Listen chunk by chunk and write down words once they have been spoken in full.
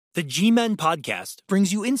The GMEN podcast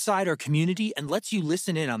brings you inside our community and lets you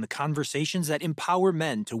listen in on the conversations that empower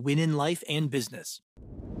men to win in life and business.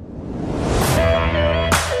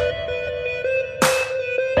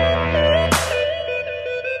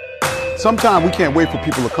 Sometimes we can't wait for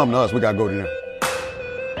people to come to us. We got to go to them.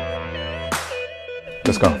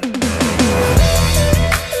 Let's go.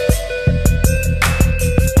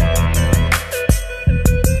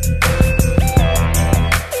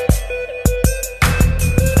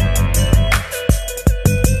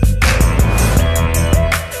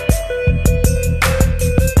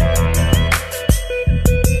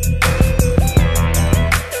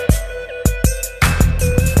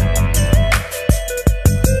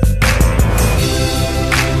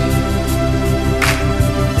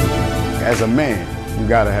 As a man, you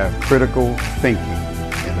got to have critical thinking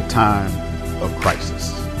in a time of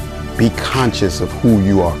crisis. Be conscious of who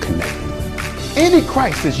you are connecting with. Any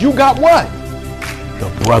crisis, you got what? The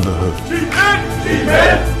brotherhood. GMEN!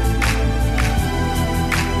 GMEN!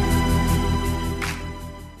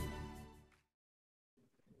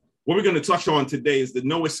 What we're going to touch on today is the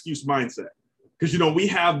no excuse mindset. Because, we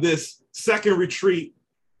have this second retreat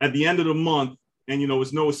at the end of the month, and,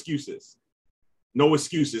 it's no excuses. No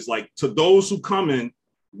excuses. Like, to those who come in,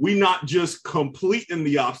 we not just completing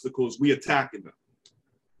the obstacles, we attacking them.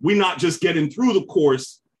 We not just getting through the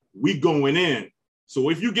course, we going in. So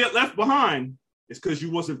if you get left behind, it's because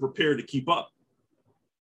you wasn't prepared to keep up.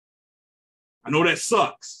 I know that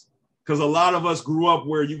sucks, because a lot of us grew up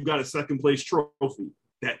where you got a second place trophy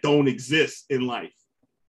that don't exist in life.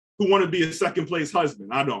 Who want to be a second place husband?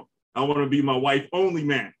 I don't. I want to be my wife only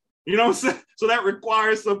man. You know what I'm saying? So that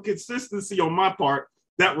requires some consistency on my part.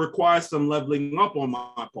 That requires some leveling up on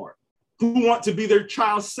my part. Who want to be their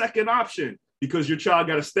child's second option? Because your child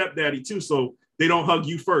got a stepdaddy too, so they don't hug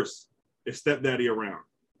you first if stepdaddy around.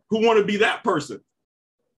 Who want to be that person?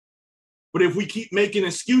 But if we keep making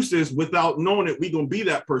excuses without knowing it, we're going to be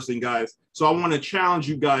that person, guys. So I want to challenge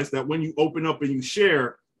you guys that when you open up and you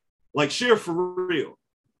share, share for real.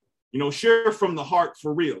 Share from the heart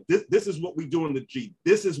for real. This is what we do in the G.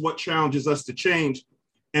 This is what challenges us to change.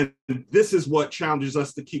 And this is what challenges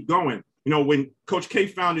us to keep going. When Coach K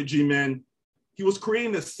founded GMEN, he was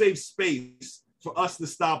creating a safe space for us to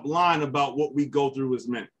stop lying about what we go through as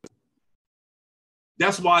men.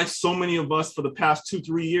 That's why so many of us for the past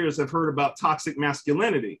 2-3 years have heard about toxic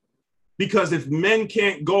masculinity. Because if men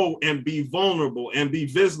can't go and be vulnerable and be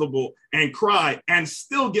visible and cry and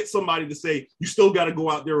still get somebody to say, you still got to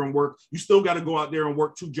go out there and work, you still got to go out there and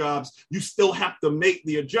work 2 jobs, you still have to make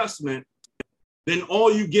the adjustment, then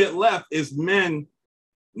all you get left is men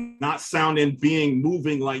not sounding,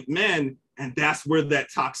 moving like men. And that's where that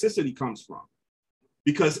toxicity comes from.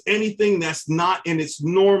 Because anything that's not in its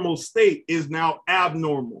normal state is now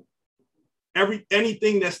abnormal.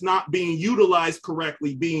 Anything that's not being utilized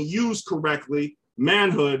correctly, being used correctly,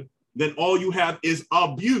 manhood, then all you have is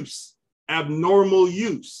abuse, abnormal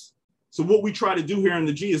use. So what we try to do here in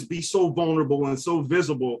the G is be so vulnerable and so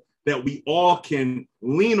visible that we all can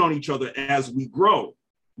lean on each other as we grow.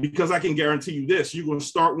 Because I can guarantee you this, you're going to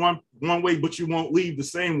start one way, but you won't leave the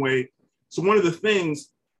same way. So one of the things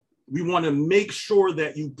we want to make sure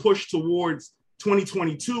that you push towards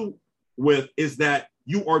 2022 with is that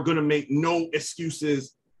you are going to make no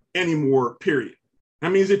excuses anymore, period.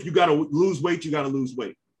 That means if you got to lose weight, you got to lose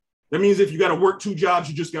weight. That means if you got to work 2 jobs,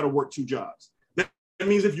 you just got to work 2 jobs. That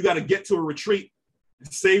means if you got to get to a retreat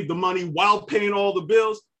and save the money while paying all the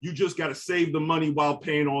bills, you just got to save the money while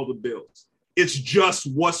paying all the bills. It's just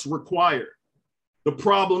what's required. The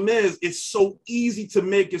problem is it's so easy to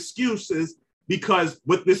make excuses because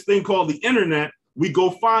with this thing called the internet, we go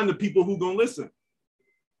find the people who going to listen.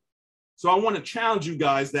 So I want to challenge you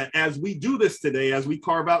guys that as we do this today, as we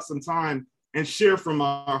carve out some time and share from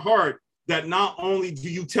our heart, that not only do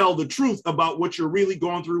you tell the truth about what you're really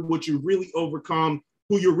going through, what you really overcome,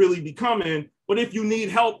 who you're really becoming, but if you need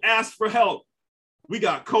help, ask for help. We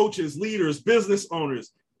got coaches, leaders, business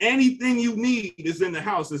owners. Anything you need is in the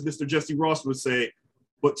house, as Mr. Jesse Ross would say,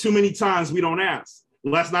 but too many times we don't ask.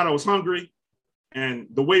 Last night I was hungry, and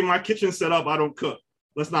the way my kitchen's set up, I don't cook.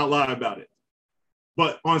 Let's not lie about it.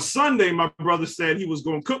 But on Sunday, my brother said he was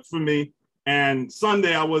going to cook for me. And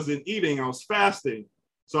Sunday, I wasn't eating. I was fasting.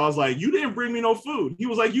 So I was like, you didn't bring me no food. He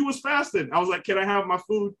was like, you was fasting. I was like, can I have my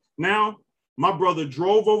food now? My brother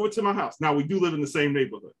drove over to my house. Now, we do live in the same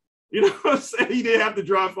neighborhood. You know what I'm saying? He didn't have to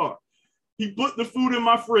drive far. He put the food in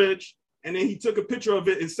my fridge, and then he took a picture of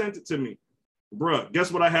it and sent it to me. Bruh,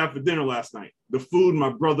 guess what I had for dinner last night? The food my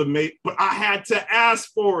brother made, but I had to ask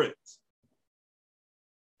for it.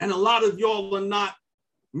 And a lot of y'all are not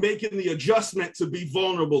making the adjustment to be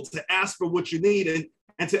vulnerable, to ask for what you need.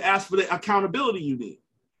 and to ask for the accountability you need.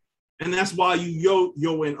 And that's why you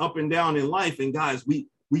yo-yoing up and down in life. And guys, we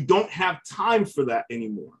don't have time for that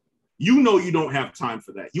anymore. You know you don't have time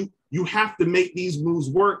for that. You have to make these moves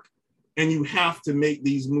work, and you have to make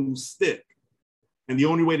these moves stick. And the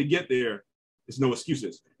only way to get there is no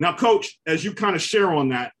excuses. Now, Coach, as you kind of share on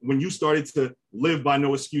that, when you started to live by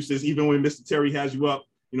no excuses, even when Mr. Terry has you up,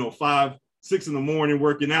 5, 6 in the morning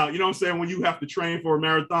working out, you know what I'm saying? When you have to train for a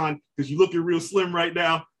marathon because you're looking real slim right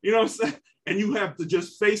now, you know what I'm saying? And you have to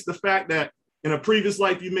just face the fact that in a previous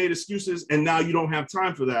life you made excuses and now you don't have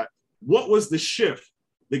time for that. What was the shift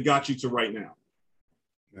that got you to right now?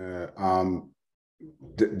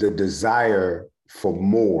 The desire for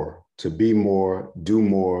more, to be more, do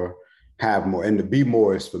more, have more. And to be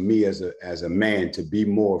more is for me as a man, to be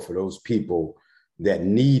more for those people that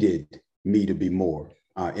needed me to be more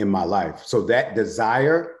in my life. So that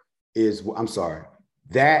desire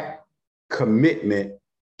that commitment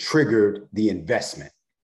triggered the investment.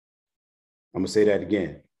 I'm gonna say that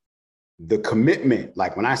again. The commitment,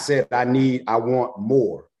 like when I said I want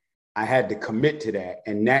more, I had to commit to that.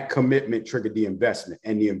 And that commitment triggered the investment.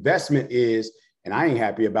 And the investment is, and I ain't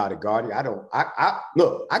happy about it, Gardy. I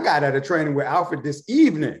got out of training with Alfred this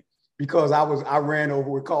evening because I ran over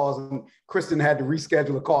with calls and Kristen had to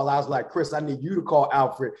reschedule a call. I was like, Chris, I need you to call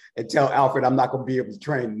Alfred and tell Alfred I'm not going to be able to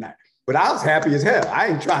train tonight. But I was happy as hell. I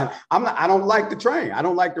ain't trying. I don't like to train. I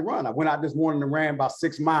don't like to run. I went out this morning and ran about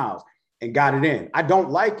 6 miles and got it in. I don't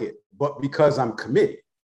like it, but because I'm committed.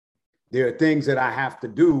 There are things that I have to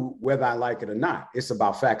do, whether I like it or not. It's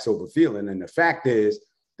about facts over feeling. And the fact is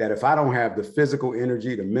that if I don't have the physical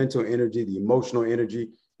energy, the mental energy, the emotional energy,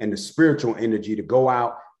 and the spiritual energy to go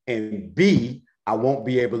out and be, I won't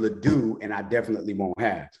be able to do, and I definitely won't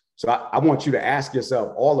have. So I want you to ask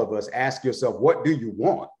yourself, all of us, ask yourself, what do you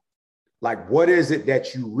want? Like, what is it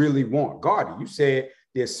that you really want? Gardy, you said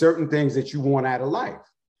there's certain things that you want out of life.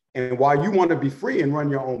 And while you want to be free and run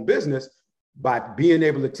your own business, by being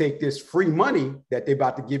able to take this free money that they're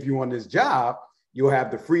about to give you on this job, you'll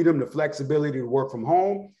have the freedom, the flexibility to work from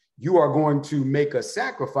home. You are going to make a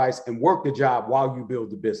sacrifice and work the job while you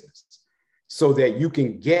build the business so that you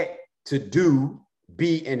can get to do,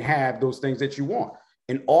 be, and have those things that you want.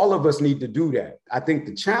 And all of us need to do that. I think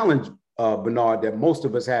the challenge, Bernard, that most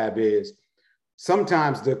of us have is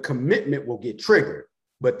sometimes the commitment will get triggered,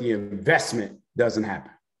 but the investment doesn't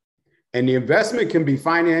happen. And the investment can be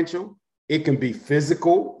financial. It can be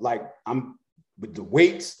physical, like I'm with the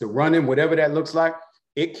weights, the running, whatever that looks like.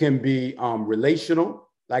 It can be relational.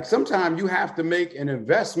 Like sometimes you have to make an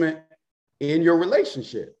investment in your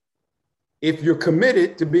relationship if you're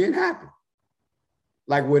committed to being happy.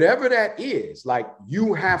 Like whatever that is, like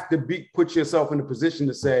you have to put yourself in a position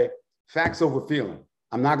to say, facts over feeling.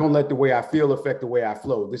 I'm not going to let the way I feel affect the way I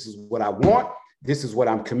flow. This is what I want. This is what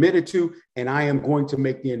I'm committed to. And I am going to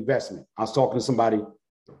make the investment. I was talking to somebody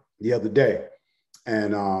the other day,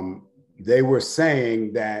 and they were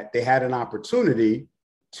saying that they had an opportunity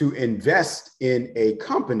to invest in a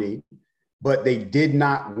company, but they did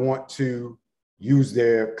not want to use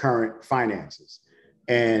their current finances.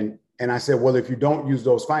 And I said, well, if you don't use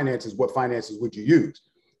those finances, what finances would you use?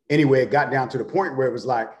 Anyway, it got down to the point where it was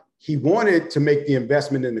like, he wanted to make the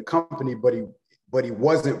investment in the company, but he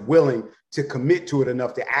wasn't willing to commit to it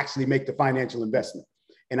enough to actually make the financial investment.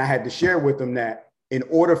 And I had to share with them that in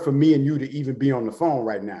order for me and you to even be on the phone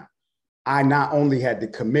right now, I not only had to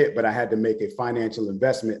commit, but I had to make a financial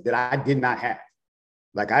investment that I did not have.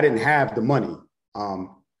 Like I didn't have the money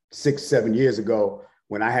 6, 7 years ago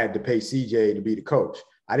when I had to pay CJ to be the coach.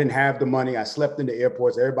 I didn't have the money. I slept in the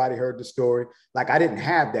airports. Everybody heard the story. Like I didn't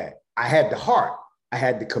have that. I had the heart. I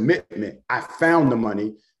had the commitment. I found the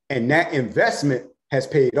money, and that investment has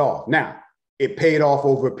paid off. Now, it paid off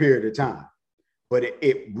over a period of time. But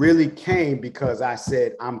it really came because I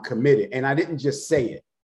said, I'm committed. And I didn't just say it.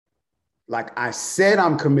 Like I said,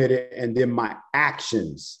 I'm committed. And then my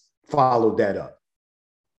actions followed that up.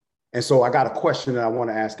 And so I got a question that I want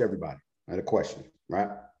to ask everybody. I had a question, right?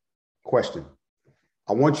 Question.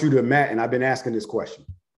 I want you to imagine, and I've been asking this question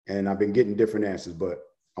and I've been getting different answers, but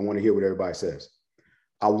I want to hear what everybody says.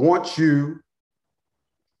 I want you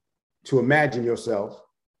to imagine yourself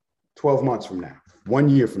 12 months from now, 1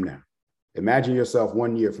 year from now. Imagine yourself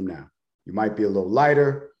 1 year from now. You might be a little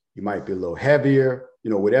lighter. You might be a little heavier,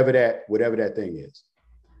 whatever that thing is.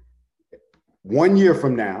 1 year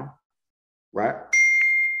from now, right?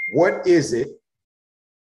 What is it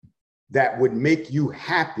that would make you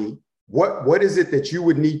happy? What is it that you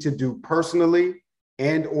would need to do personally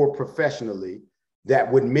and or professionally that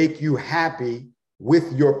would make you happy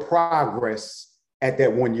with your progress at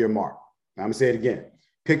that 1 year mark? I'm gonna say it again.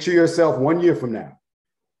 Picture yourself 1 year from now.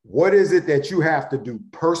 What is it that you have to do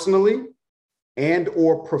personally and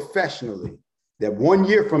or professionally that 1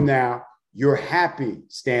 year from now, you're happy,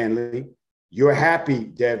 Stanley, you're happy,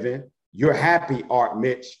 Devin, you're happy, Art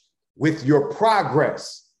Mitch, with your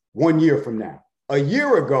progress 1 year from now? A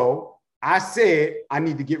year ago, I said I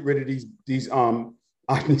need to get rid of these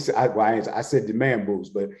I said demand moves,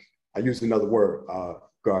 but I used another word,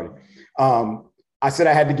 Gardy. I said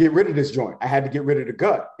I had to get rid of this joint. I had to get rid of the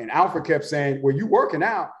gut. And Alfred kept saying, well, you working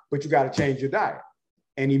out, but you got to change your diet.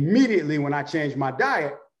 And immediately when I changed my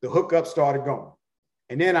diet, the hookup started going.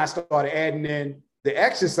 And then I started adding in the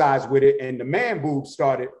exercise with it, and the man boobs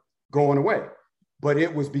started going away. But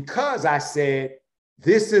it was because I said,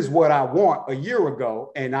 this is what I want a year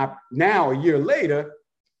ago. And now a year later,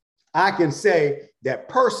 I can say that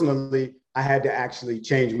personally, I had to actually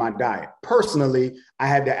change my diet. Personally, I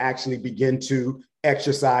had to actually begin to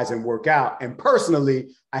exercise and work out. And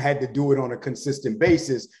personally, I had to do it on a consistent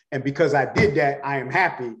basis. And because I did that, I am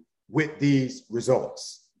happy with these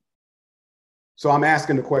results. So I'm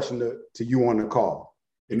asking the question to you on the call.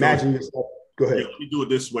 Imagine yourself. Go ahead. Yeah, let me do it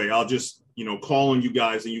this way. I'll just, call on you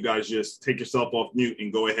guys, and you guys just take yourself off mute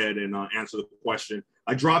and go ahead and answer the question.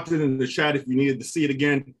 I dropped it in the chat if you needed to see it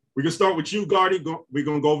again. We're going to start with you, Gardy. We're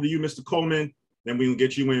going to go over to you, Mr. Coleman. Then we can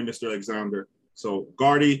get you in, Mr. Alexander. So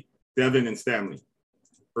Gardy, Devin, and Stanley.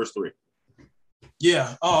 First three.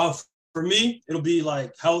 Yeah. For me, it'll be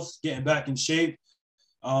like health, getting back in shape,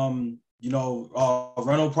 rental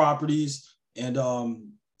properties, and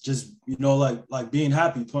just, like being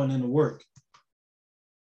happy, putting in the work.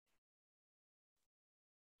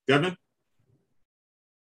 Devin?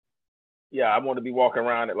 Yeah, I want to be walking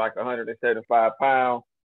around at like 175 pounds.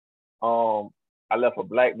 I left a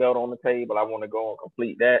black belt on the table. I want to go and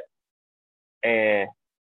complete that. And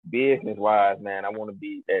business-wise, man, I want to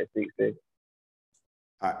be at 6 figures.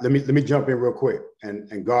 Let me jump in real quick,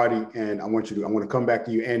 and Gardy, and I want to come back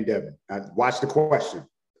to you and Devin. Watch the question.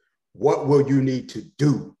 What will you need to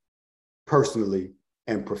do personally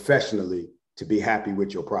and professionally to be happy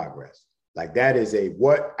with your progress? Like that is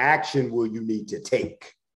what action will you need to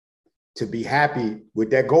take to be happy with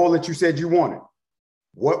that goal that you said you wanted?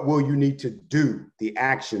 What will you need to do, the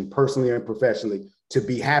action personally and professionally, to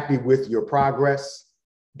be happy with your progress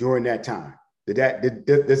during that time?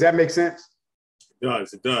 Does that make sense?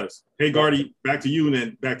 It does. Hey, Gardy, back to you, and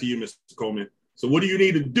then back to you, Mr. Coleman. So what do you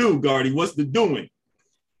need to do, Gardy? What's the doing?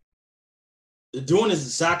 The doing is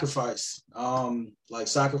the sacrifice.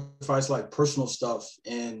 Sacrifice like personal stuff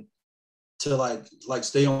and to like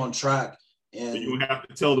stay on track. And so you don't have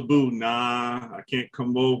to tell the boo, nah, I can't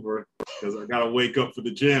come over because I gotta wake up for the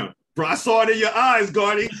gym. Bro, I saw it in your eyes,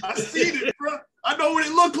 Gardy. I seen it, bro. I know what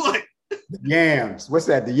it looked like. The yams. What's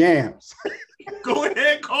that? The yams. Go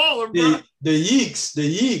ahead, call her, bro. The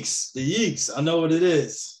yeeks. I know what it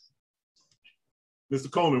is. Mr.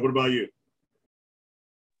 Coleman, what about you?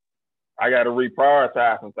 I got to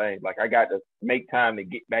reprioritize some things. Like I got to make time to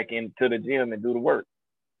get back into the gym and do the work.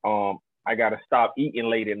 I got to stop eating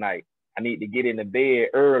late at night. I need to get into bed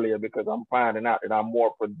earlier because I'm finding out that I'm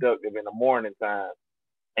more productive in the morning time.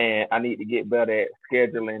 And I need to get better at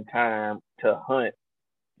scheduling time to hunt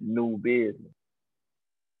new business.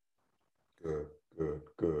 Good.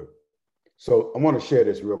 So I want to share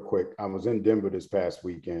this real quick. I was in Denver this past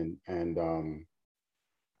weekend, and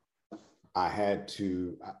I had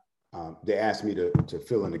to, they asked me to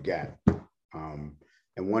fill in the gap.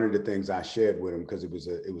 And one of the things I shared with them, because it was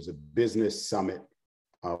a business summit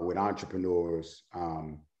with entrepreneurs.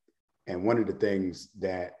 And one of the things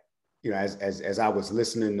that, as I was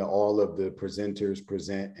listening to all of the presenters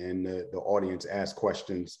present and the audience ask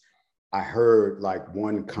questions, I heard like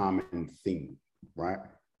one common theme, right?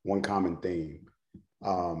 One common theme.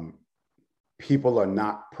 People are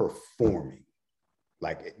not performing.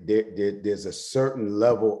 Like there's a certain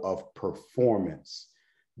level of performance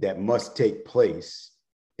that must take place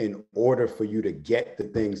in order for you to get the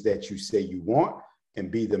things that you say you want and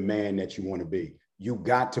be the man that you want to be. You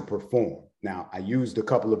got to perform. Now, I used a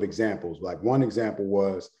couple of examples. Like one example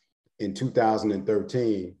was in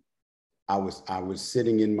 2013, I was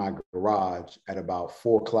sitting in my garage at about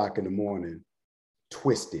 4 o'clock in the morning,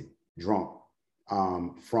 twisted, drunk,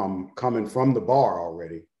 from coming from the bar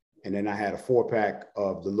already. And then I had a 4-pack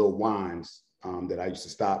of the little wines that I used to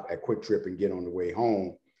stop at Quick Trip and get on the way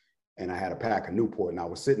home. And I had a pack of Newport, and I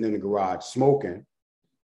was sitting in the garage smoking,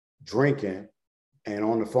 drinking, and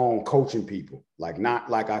on the phone coaching people. Like not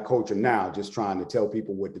like I coach them now, just trying to tell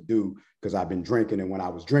people what to do because I've been drinking. And when I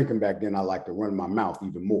was drinking back then, I like to run my mouth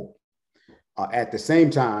even more. At the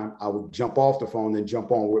same time, I would jump off the phone and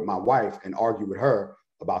jump on with my wife and argue with her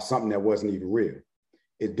about something that wasn't even real.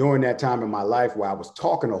 is during that time in my life where I was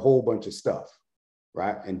talking a whole bunch of stuff,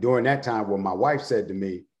 right? And during that time where my wife said to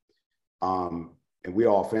me, and we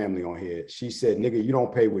all family on here, she said, nigga, you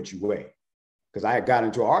don't pay what you weigh. Because I had got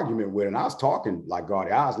into an argument with her and I was talking like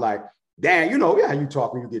Gardy. I was like, damn, you know, yeah, you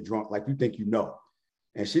talk when you get drunk, like you think you know.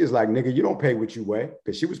 And she was like, nigga, you don't pay what you weigh,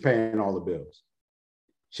 because she was paying all the bills.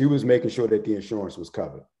 She was making sure that the insurance was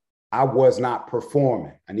covered. I was not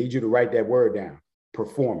performing. I need you to write that word down,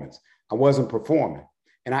 performance. I wasn't performing.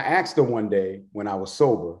 And I asked her one day when I was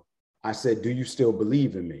sober, I said, do you still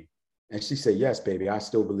believe in me? And she said, yes, baby, I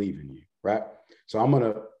still believe in you, right? So I'm going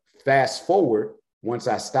to fast forward once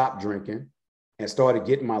I stopped drinking and started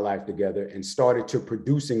getting my life together and started to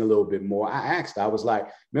producing a little bit more. I asked her, I was like,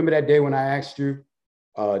 remember that day when I asked you,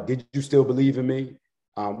 did you still believe in me?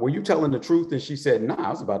 Were you telling the truth? And she said, nah, I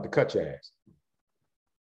was about to cut your ass.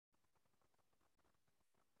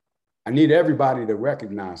 I need everybody to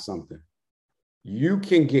recognize something. You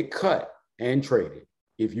can get cut and traded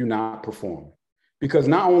if you're not performing. Because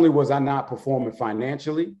not only was I not performing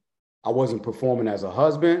financially, I wasn't performing as a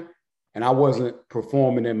husband, and I wasn't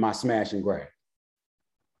performing in my smash and grab.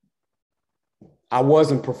 I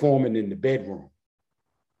wasn't performing in the bedroom.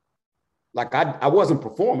 Like I wasn't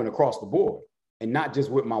performing across the board, and not just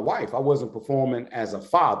with my wife. I wasn't performing as a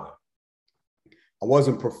father. I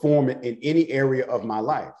wasn't performing in any area of my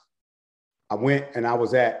life. I went and I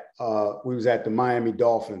was we was at the Miami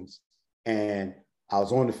Dolphins, and I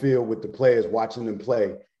was on the field with the players watching them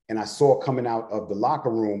play. And I saw coming out of the locker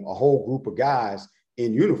room a whole group of guys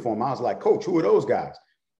in uniform. I was like, Coach, who are those guys?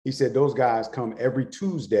 He said, those guys come every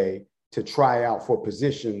Tuesday to try out for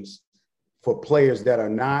positions for players that are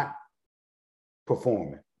not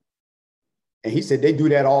performing. And he said they do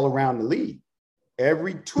that all around the league.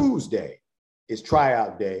 Every Tuesday is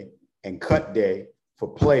tryout day and cut day for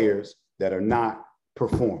players that are not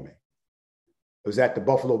performing. It was at the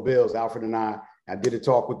Buffalo Bills. Alfred and I did a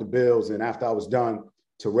talk with the Bills. And after I was done,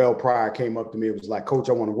 Terrell Pryor came up to me. It was like, Coach,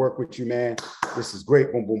 I want to work with you, man. This is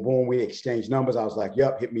great. Boom, boom, boom. We exchanged numbers. I was like,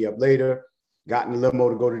 yep, hit me up later. Got in the limo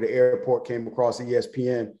to go to the airport, came across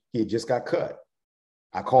ESPN. He had just got cut.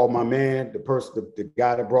 I called my man, the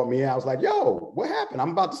guy that brought me in. I was like, yo, what happened?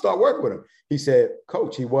 I'm about to start working with him. He said,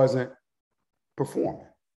 Coach, he wasn't performing.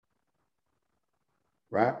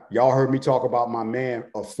 Right? Y'all heard me talk about my man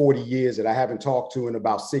of 40 years that I haven't talked to in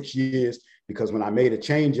about 6 years, because when I made a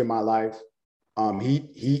change in my life,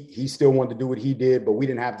 he still wanted to do what he did, but we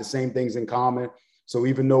didn't have the same things in common. So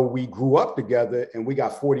even though we grew up together and we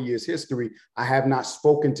got 40 years history, I have not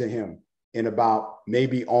spoken to him in about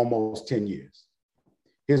maybe almost 10 years.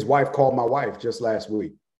 His wife called my wife just last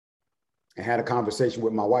week and had a conversation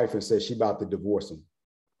with my wife and said she about to divorce him.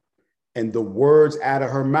 And the words out of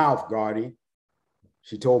her mouth, Gardy,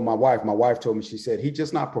 she told my wife told me, she said, he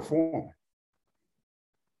just not performing.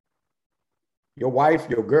 Your wife,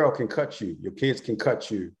 your girl can cut you. Your kids can cut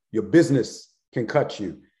you. Your business can cut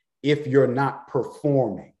you if you're not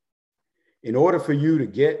performing. In order for you to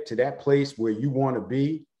get to that place where you want to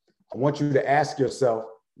be, I want you to ask yourself,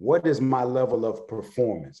 what is my level of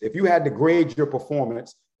performance? If you had to grade your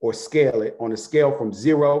performance or scale it on a scale from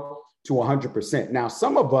 0 to 100%. Now,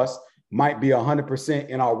 some of us might be 100%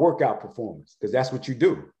 in our workout performance, because that's what you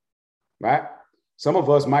do, right? Some of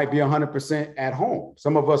us might be 100% at home.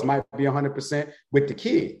 Some of us might be 100% with the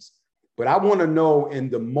kids. But I want to know, in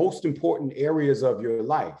the most important areas of your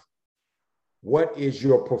life, what is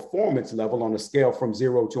your performance level on a scale from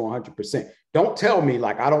 0 to 100%? Don't tell me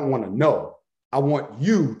like I don't want to know. I want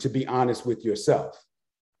you to be honest with yourself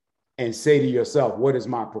and say to yourself, what is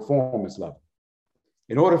my performance level?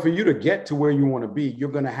 In order for you to get to where you want to be,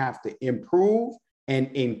 you're going to have to improve and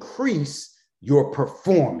increase your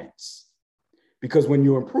performance. Because when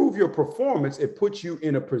you improve your performance, it puts you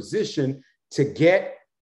in a position to get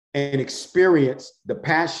and experience the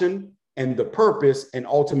passion and the purpose and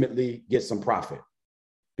ultimately get some profit.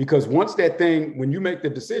 Because once that thing, when you make the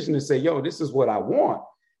decision to say, yo, this is what I want,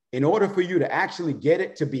 in order for you to actually get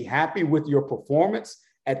it, to be happy with your performance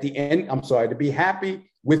at the end, to be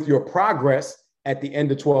happy with your progress at the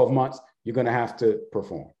end of 12 months, you're going to have to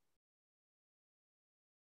perform.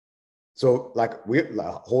 So like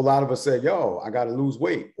a whole lot of us said, yo, I got to lose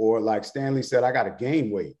weight. Or like Stanley said, I got to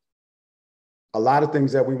gain weight. A lot of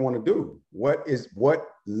things that we want to do. What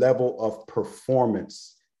level of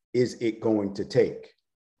performance is it going to take?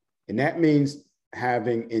 And that means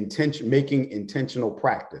making intentional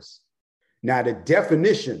practice. Now, the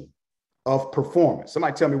definition of performance,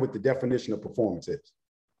 somebody tell me what the definition of performance is.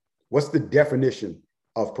 What's the definition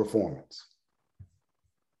of performance?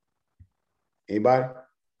 Anybody?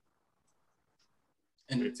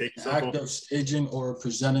 An act of staging or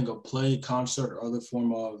presenting a play, concert, or other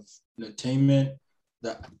form of entertainment,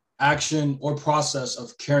 the action or process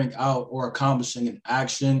of carrying out or accomplishing an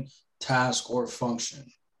action, task, or function.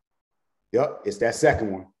 Yep, it's that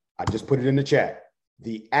second one. I just put it in the chat.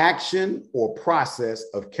 The action or process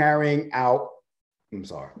of carrying out, I'm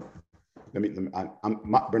sorry.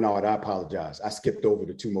 Bernard, I apologize. I skipped over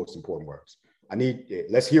the two most important words.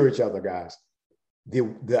 Let's hear each other, guys.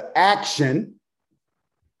 The action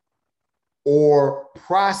or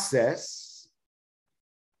process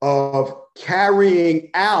of carrying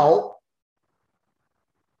out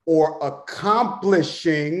or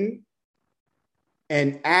accomplishing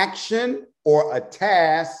an action or a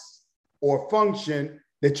task or function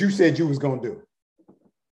that you said you was going to do.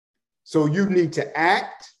 So you need to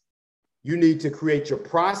act, you need to create your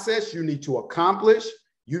process, you need to accomplish,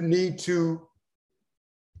 you need to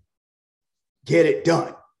get it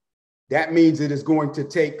done. That means it is going to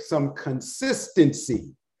take some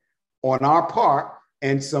consistency on our part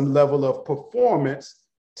and some level of performance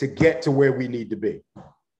to get to where we need to be.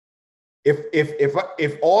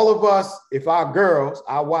 If all of us, if our girls,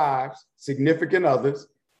 our wives, significant others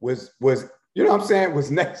was, you know what I'm saying,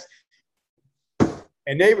 was next,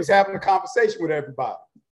 and they was having a conversation with everybody,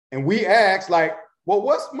 and we asked like, well,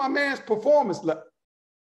 what's my man's performance?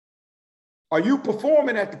 Are you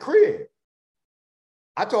performing at the crib?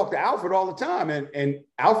 I talk to Alfred all the time, and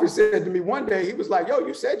Alfred said to me one day, he was like, yo,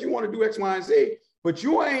 you said you want to do X, Y, and Z, but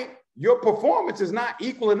your performance is not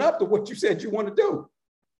equaling up to what you said you want to do.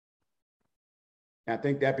 And I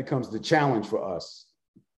think that becomes the challenge for us.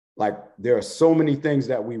 Like, there are so many things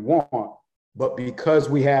that we want, but because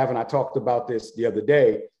we have, and I talked about this the other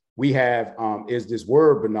day, we have, is this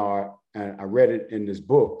word, Bernard, and I read it in this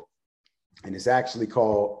book, and it's actually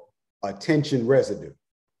called attention residue.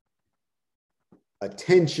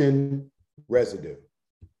 Attention residue,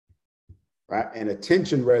 right? And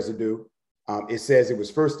attention residue, it says it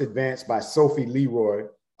was first advanced by Sophie Leroy,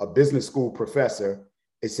 a business school professor.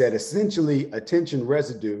 It said essentially attention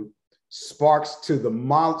residue speaks to the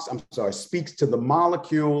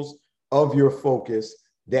molecules of your focus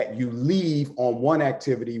that you leave on one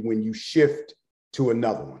activity when you shift to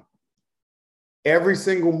another one. Every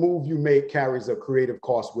single move you make carries a creative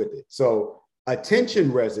cost with it. So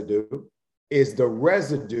attention residue is the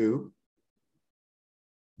residue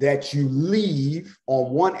that you leave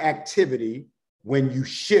on one activity when you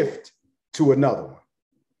shift to another one.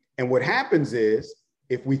 And what happens is,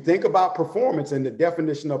 if we think about performance and the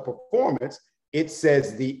definition of performance, it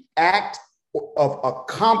says the act of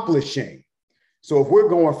accomplishing. So if we're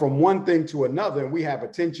going from one thing to another and we have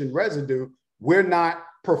attention residue, we're not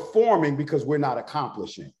performing because we're not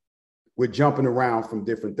accomplishing. We're jumping around from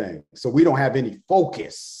different things. So we don't have any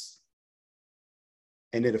focus.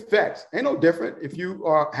 And it affects, ain't no different if you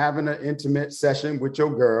are having an intimate session with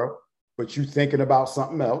your girl, but you thinking about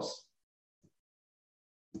something else.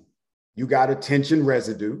 You got attention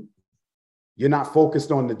residue. You're not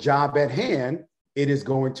focused on the job at hand. It is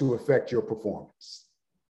going to affect your performance.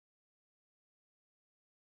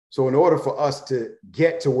 So in order for us to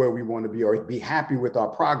get to where we want to be or be happy with our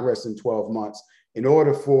progress in 12 months, in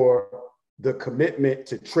order for the commitment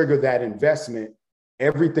to trigger that investment,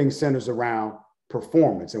 everything centers around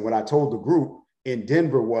performance. And what I told the group in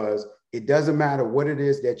Denver was, it doesn't matter what it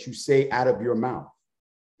is that you say out of your mouth.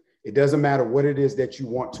 It doesn't matter what it is that you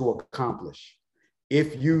want to accomplish.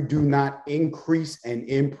 If you do not increase and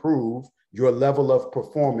improve your level of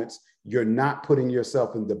performance, you're not putting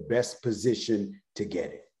yourself in the best position to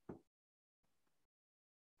get it.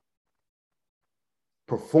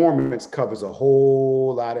 Performance covers a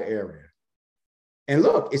whole lot of area. And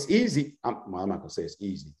look, it's easy. I'm not going to say it's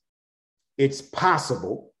easy. It's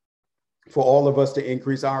possible for all of us to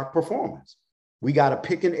increase our performance. We got to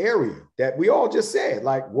pick an area that we all just said,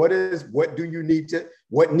 like, what needs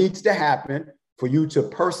to happen for you to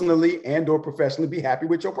personally and or professionally be happy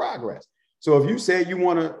with your progress. So if you say you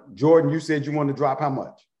want to, Jordan, you said you want to drop how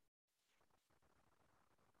much?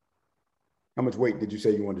 How much weight did you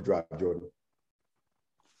say you want to drop, Jordan?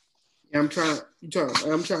 Yeah, I'm trying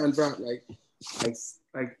to drop like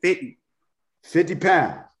 50. 50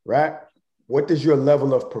 pounds, right? What does your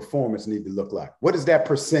level of performance need to look like? What is that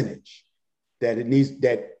percentage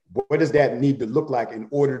what does that need to look like in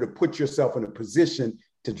order to put yourself in a position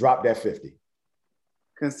to drop that 50?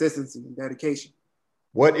 Consistency and dedication.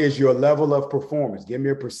 What is your level of performance? Give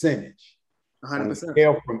me a percentage. 100%. On a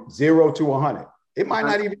scale from 0 to 100. It might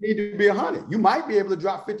not even need to be 100. You might be able to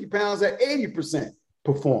drop 50 pounds at 80%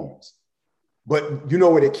 performance. But you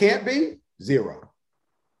know what it can't be? 0.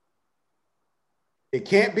 It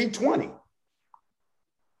can't be 20.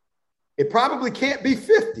 It probably can't be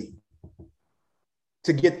 50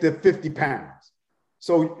 to get the 50 pounds.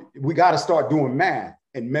 So we got to start doing math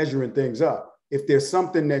and measuring things up. If there's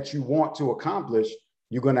something that you want to accomplish,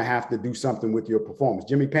 you're going to have to do something with your performance.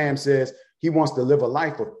 Jimmy Pam says he wants to live a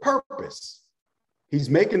life of purpose. He's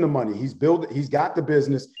making the money. He's building. He's got the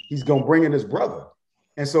business. He's going to bring in his brother.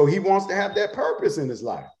 And so he wants to have that purpose in his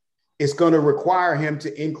life. It's going to require him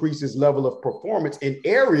to increase his level of performance in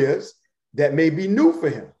areas that may be new for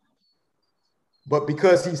him. But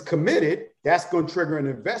because he's committed, that's going to trigger an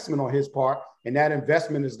investment on his part. And that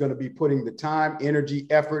investment is going to be putting the time, energy,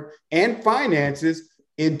 effort, and finances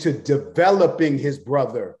into developing his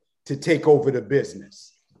brother to take over the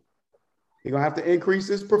business. He's going to have to increase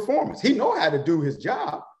his performance. He knows how to do his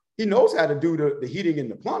job. He knows how to do the heating and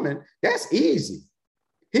the plumbing. That's easy.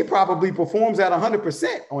 He probably performs at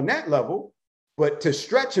 100% on that level. But to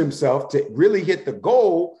stretch himself, to really hit the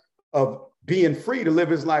goal of being free to live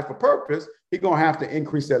his life for purpose, he's going to have to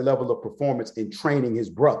increase that level of performance in training his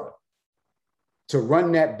brother to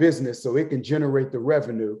run that business so it can generate the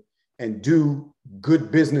revenue and do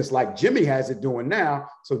good business like Jimmy has it doing now,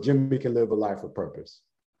 so Jimmy can live a life of purpose.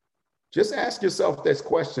 Just ask yourself this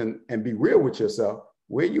question and be real with yourself.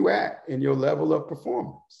 Where you at in your level of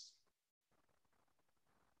performance?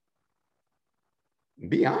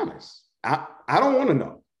 Be honest. I don't want to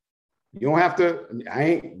know. You don't have to,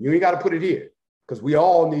 you ain't got to put it here, because we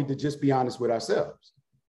all need to just be honest with ourselves.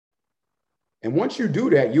 And once you do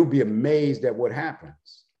that, you'll be amazed at what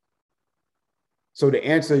happens. So to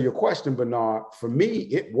answer your question, Bernard, for me,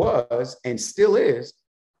 it was and still is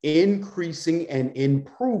increasing and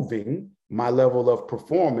improving my level of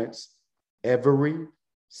performance every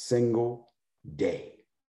single day.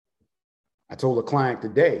 I told a client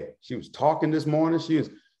today, she was talking this morning,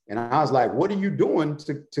 and I was like, what are you doing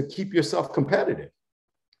to keep yourself competitive?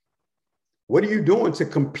 What are you doing to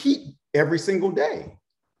compete every single day?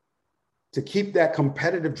 To keep that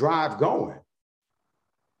competitive drive going?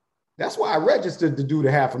 That's why I registered to do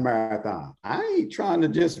the half a marathon. I ain't trying to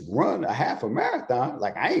just run a half a marathon.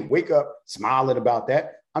 Like, I ain't wake up smiling about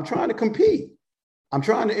that. I'm trying to compete. I'm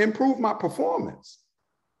trying to improve my performance.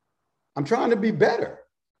 I'm trying to be better.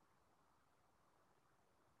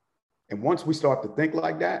 And once we start to think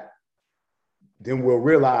like that, then we'll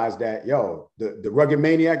realize that, the Rugged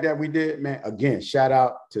Maniac that we did, man, again, shout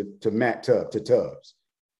out to Matt Tubbs.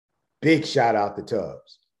 Big shout out to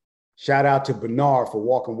Tubbs. Shout out to Bernard for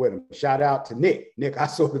walking with him. Shout out to Nick. Nick, I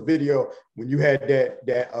saw the video when you had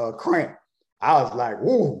that cramp. I was like,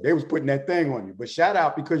 ooh, they was putting that thing on you. But shout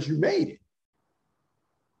out because you made it.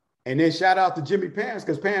 And then shout out to Jimmy Pam,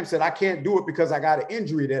 because Pam said, I can't do it because I got an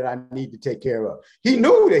injury that I need to take care of. He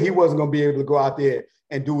knew that he wasn't going to be able to go out there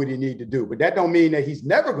and do what he needed to do. But that don't mean that he's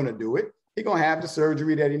never going to do it. He's going to have the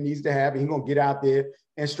surgery that he needs to have, and he's going to get out there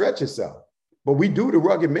and stretch himself. But we do the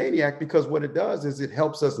Rugged Maniac because what it does is it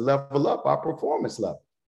helps us level up our performance level.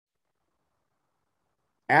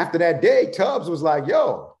 After that day, Tubbs was like,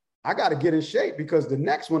 I got to get in shape because the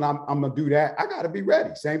next one I'm going to do that. I got to be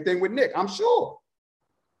ready. Same thing with Nick, I'm sure.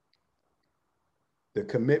 The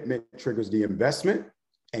commitment triggers the investment,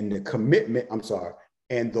 and the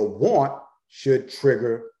want should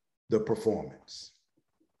trigger the performance.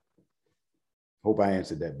 Hope I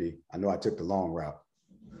answered that, B. I know I took the long route.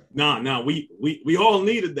 No, we all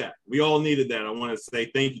needed that. We all needed that. I want to say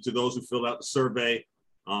thank you to those who filled out the survey.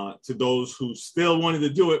 To those who still wanted to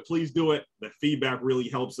do it, please do it. The feedback really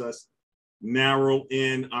helps us narrow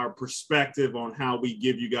in our perspective on how we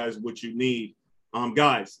give you guys what you need.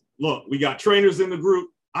 Guys, look, we got trainers in the group.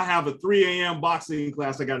 I have a 3 a.m. boxing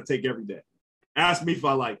class I got to take every day. Ask me if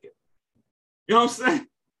I like it. You know what I'm saying?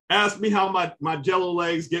 Ask me how my jello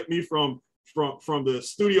legs get me from the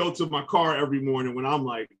studio to my car every morning when I'm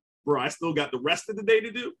like, bro, I still got the rest of the day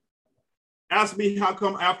to do. Ask me how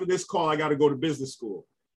come after this call I got to go to business school.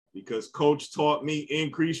 Because coach taught me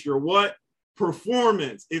increase your what?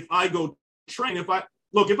 Performance. If I go train, if I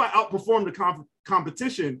outperform the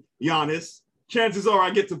competition, Giannis, chances are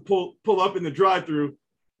I get to pull up in the drive-thru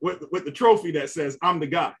with the trophy that says I'm the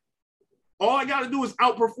guy. All I got to do is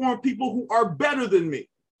outperform people who are better than me.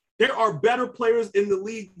 There are better players in the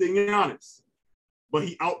league than Giannis, but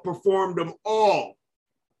he outperformed them all.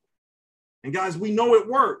 And guys, we know it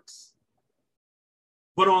works.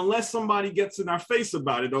 But unless somebody gets in our face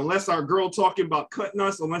about it, unless our girl talking about cutting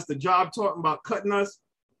us, unless the job talking about cutting us,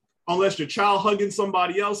 unless your child hugging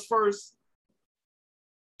somebody else first,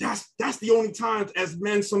 that's the only time as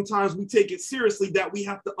men sometimes we take it seriously that we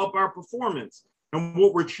have to up our performance. And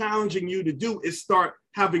what we're challenging you to do is start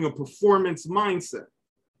having a performance mindset.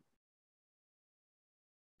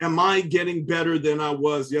 Am I getting better than I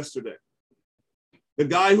was yesterday? The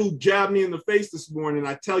guy who jabbed me in the face this morning,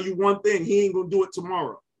 I tell you one thing, he ain't gonna do it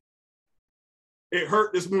tomorrow. It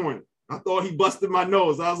hurt this morning. I thought he busted my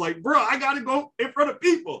nose. I was like, bro, I gotta go in front of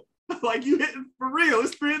people. Like, you hitting for real.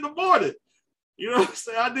 It's 3 in the morning. You know what I'm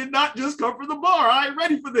saying? I did not just come from the bar. I ain't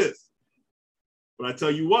ready for this. But I tell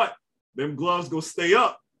you what, them gloves go stay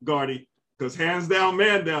up, Gardy, because hands down,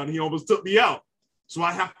 man down, he almost took me out. So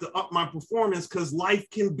I have to up my performance because life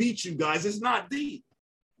can beat you guys. It's not deep.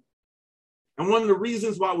 And one of the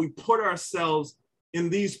reasons why we put ourselves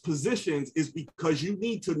in these positions is because you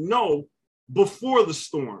need to know before the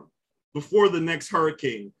storm, before the next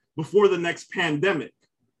hurricane, before the next pandemic,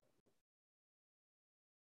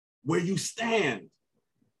 where you stand.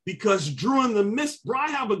 Because during the midst, bro,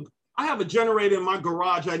 I have a generator in my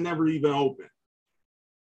garage I never even opened.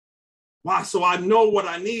 Why? So I know what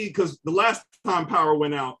I need, because the last time power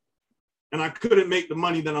went out and I couldn't make the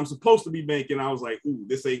money that I'm supposed to be making, I was like, ooh,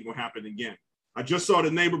 this ain't gonna happen again. I just saw the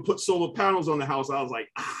neighbor put solar panels on the house. I was like,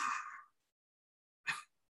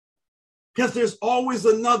 because there's always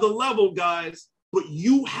another level, guys, but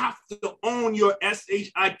you have to own your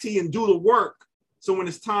SHIT and do the work. So when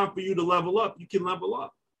it's time for you to level up, you can level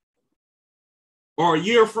up. Or a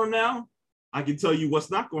year from now, I can tell you what's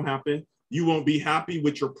not going to happen. You won't be happy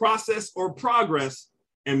with your process or progress.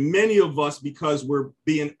 And many of us, because we're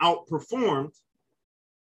being outperformed,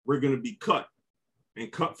 we're going to be cut and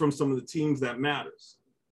cut from some of the teams that matters.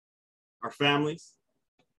 Our families.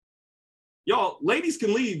 Y'all, ladies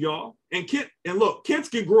can leave, y'all. And look, kids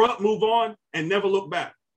can grow up, move on, and never look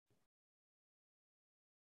back.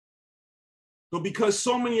 But because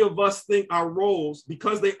so many of us think our roles,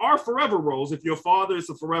 because they are forever roles, if you're a father, it's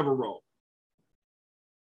a forever role.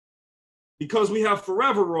 Because we have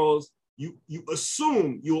forever roles, you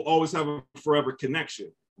assume you'll always have a forever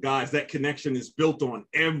connection. Guys, that connection is built on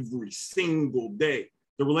every single day.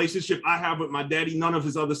 The relationship I have with my daddy, none of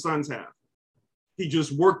his other sons have. He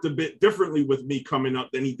just worked a bit differently with me coming up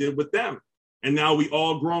than he did with them. And now we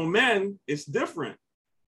all grown men, it's different.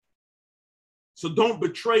 So don't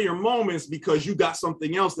betray your moments because you got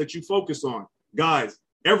something else that you focus on. Guys,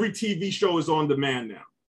 every TV show is on demand now.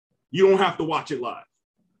 You don't have to watch it live.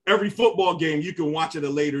 Every football game, you can watch at a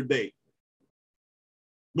later date.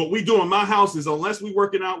 What we do in my house is, unless we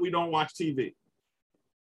working out, we don't watch TV.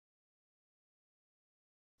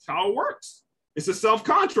 That's how it works. It's a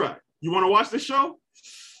self-contract. You want to watch the show?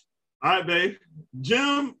 All right, babe.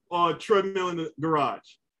 Gym or treadmill in the garage?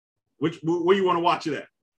 Where you want to watch it at?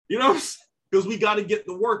 You know, because we got to get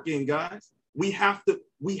the work in, guys. We have to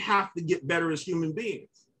get better as human beings.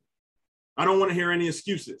 I don't want to hear any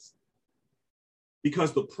excuses.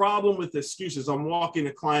 Because the problem with excuses, I'm walking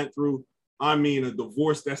a client through, a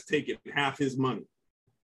divorce that's taking half his money.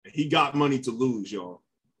 And he got money to lose, y'all.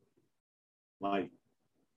 Like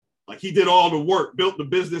he did all the work, built the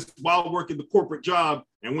business while working the corporate job.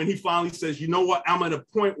 And when he finally says, you know what, I'm at a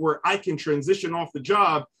point where I can transition off the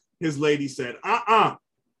job, his lady said, I'm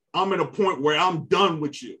at a point where I'm done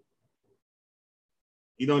with you.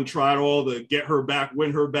 He done tried all the get her back,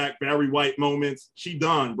 win her back, Barry White moments. She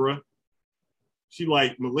done, bruh. She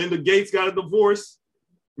like, Melinda Gates got a divorce.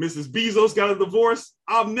 Mrs. Bezos got a divorce.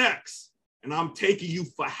 I'm next. And I'm taking you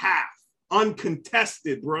for half.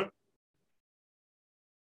 Uncontested, bruh.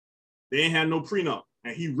 They ain't had no prenup.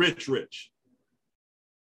 And he rich.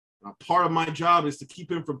 Now, part of my job is to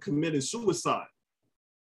keep him from committing suicide.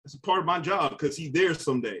 That's a part of my job because he's there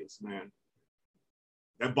some days, man.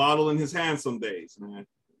 That bottle in his hand some days, man.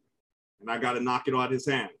 And I got to knock it out his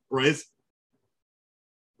hand, right?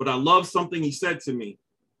 But I love something he said to me.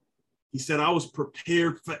 He said, I was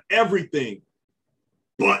prepared for everything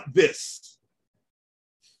but this.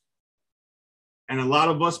 And a lot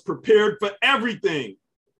of us prepared for everything.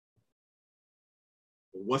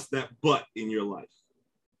 But what's that but in your life?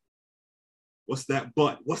 What's that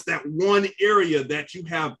but? What's that one area that you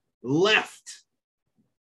have left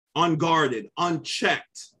unguarded,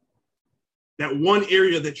 unchecked? That one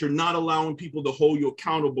area that you're not allowing people to hold you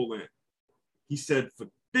accountable in. He said, for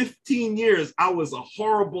 15 years, I was a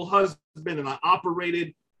horrible husband and I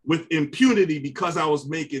operated with impunity because I was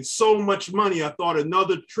making so much money. I thought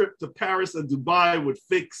another trip to Paris or Dubai would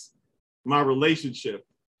fix my relationship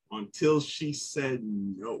until she said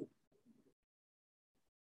no.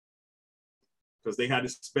 Because they had to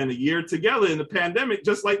spend a year together in the pandemic,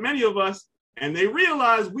 just like many of us. And they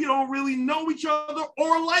realized we don't really know each other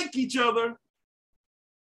or like each other.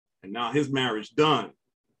 And now his marriage done.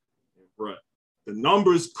 Bruh, the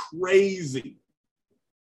number's crazy.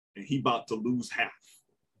 And he about to lose half.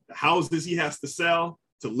 The houses he has to sell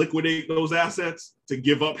to liquidate those assets, to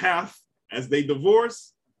give up half as they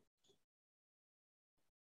divorce.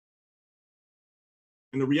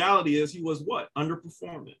 And the reality is he was what?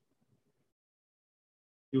 Underperforming.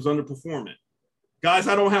 He was underperforming. Guys,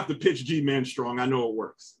 I don't have to pitch GMEN strong. I know it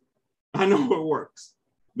works. I know it works.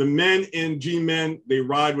 The men in GMEN, they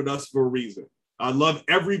ride with us for a reason. I love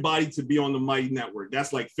everybody to be on the Mighty Network.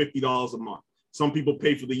 That's like $50 a month. Some people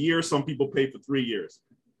pay for the year. Some people pay for 3 years.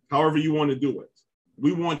 However you want to do it.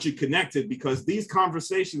 We want you connected because these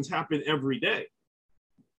conversations happen every day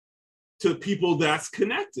to people that's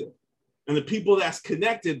connected. And the people that's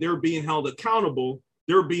connected, they're being held accountable.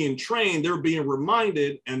 They're being trained. They're being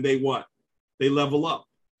reminded. And they what? They level up.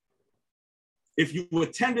 If you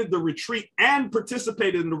attended the retreat and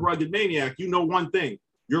participated in the Rugged Maniac, you know one thing.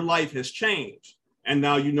 Your life has changed. And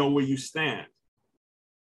now you know where you stand.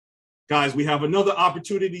 Guys, we have another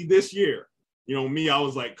opportunity this year. You know, me, I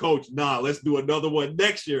was like, Coach, nah, let's do another one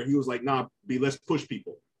next year. He was like, nah, B, let's push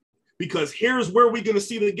people. Because here's where we're going to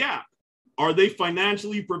see the gap. Are they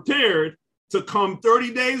financially prepared to come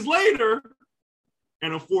 30 days later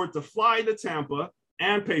and afford to fly to Tampa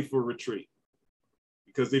and pay for a retreat?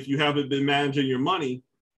 Because if you haven't been managing your money,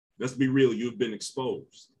 let's be real, you've been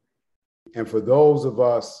exposed. And for those of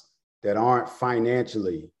us that aren't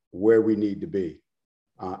financially where we need to be,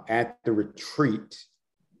 at the retreat,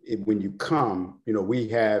 when you come, you know, we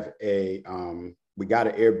have we got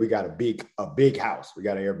a big house. We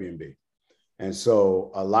got an Airbnb. And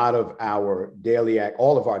so a lot of our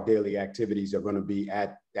all of our daily activities are going to be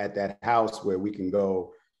at that house where we can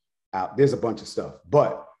go out. There's a bunch of stuff.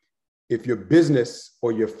 But if your business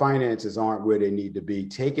or your finances aren't where they need to be,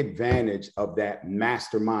 take advantage of that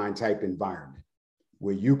mastermind type environment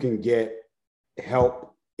where you can get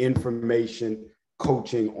help, information,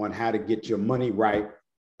 coaching on how to get your money right,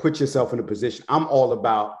 put yourself in a position. I'm all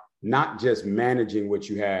about not just managing what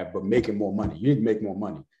you have, but making more money. You need to make more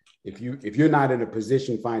money. If you're not in a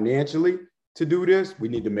position financially to do this, we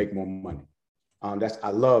need to make more money. I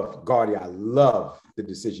love the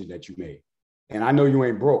decision that you made. And I know you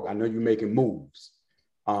ain't broke. I know you're making moves.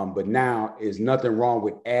 But now is nothing wrong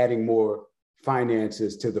with adding more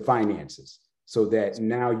finances to the finances so that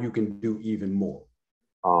now you can do even more.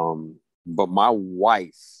 But my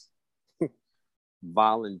wife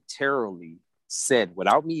voluntarily said,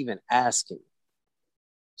 without me even asking,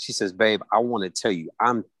 she says, babe, I want to tell you,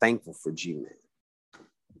 I'm thankful for GMEN.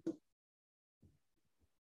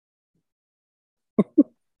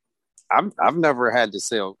 I've never had to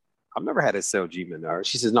sell GMEN to her.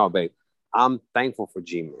 She says, no, babe, I'm thankful for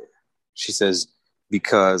GMEN. She says,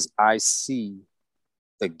 because I see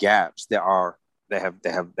the gaps that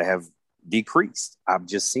have decreased. I've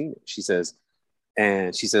just seen it. She says,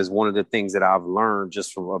 one of the things that I've learned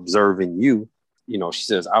just from observing you, you know, she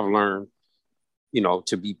says, I've learned, you know,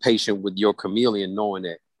 to be patient with your chameleon, knowing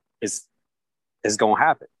that it's going to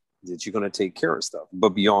happen, that you're going to take care of stuff. But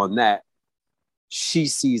beyond that, she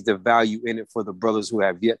sees the value in it for the brothers who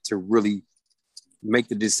have yet to really make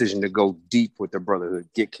the decision to go deep with the brotherhood,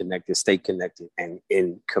 get connected, stay connected, and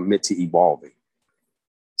commit to evolving.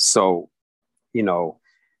 So, you know,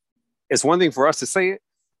 it's one thing for us to say it.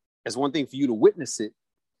 It's one thing for you to witness it.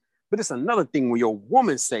 But it's another thing when your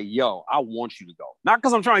woman say, yo, I want you to go. Not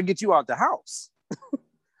because I'm trying to get you out the house,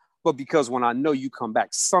 but because when I know you come back,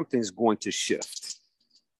 something's going to shift.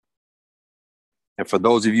 And for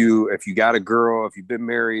those of you, if you got a girl, if you've been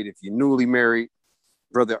married, if you're newly married,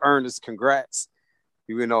 Brother Ernest, congrats.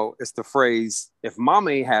 You know, it's the phrase, if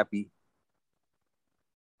mama ain't happy,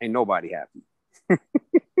 ain't nobody happy.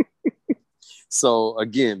 So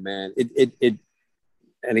again, man,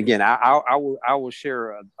 and again, I will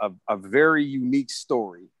share a very unique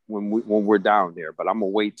story when we're down there, but I'm gonna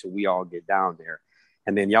wait till we all get down there,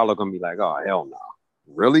 and then y'all are gonna be like, oh hell no,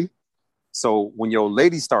 really? So when your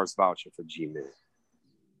lady starts vouching for GMEN,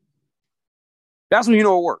 that's when you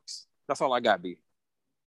know it works. That's all I got, B.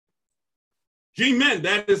 GMEN,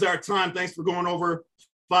 that is our time. Thanks for going over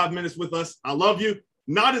 5 minutes with us. I love you.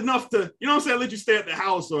 Not enough to, you know what I'm saying, let you stay at the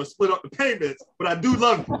house or split up the payments, but I do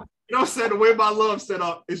love you. You know what I'm saying? The way my love set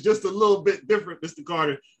up is just a little bit different, Mr.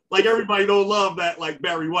 Carter. Like everybody don't love that like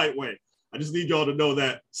Barry White way. I just need y'all to know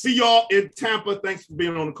that. See y'all in Tampa. Thanks for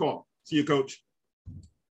being on the call. See you, Coach.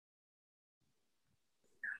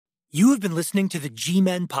 You have been listening to the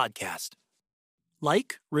GMEN podcast.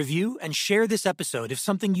 Like, review, and share this episode if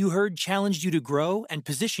something you heard challenged you to grow and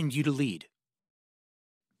positioned you to lead.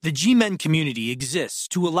 The GMEN community exists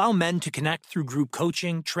to allow men to connect through group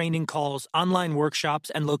coaching, training calls, online workshops,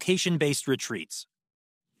 and location-based retreats.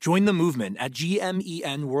 Join the movement at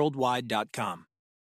GMENworldwide.com.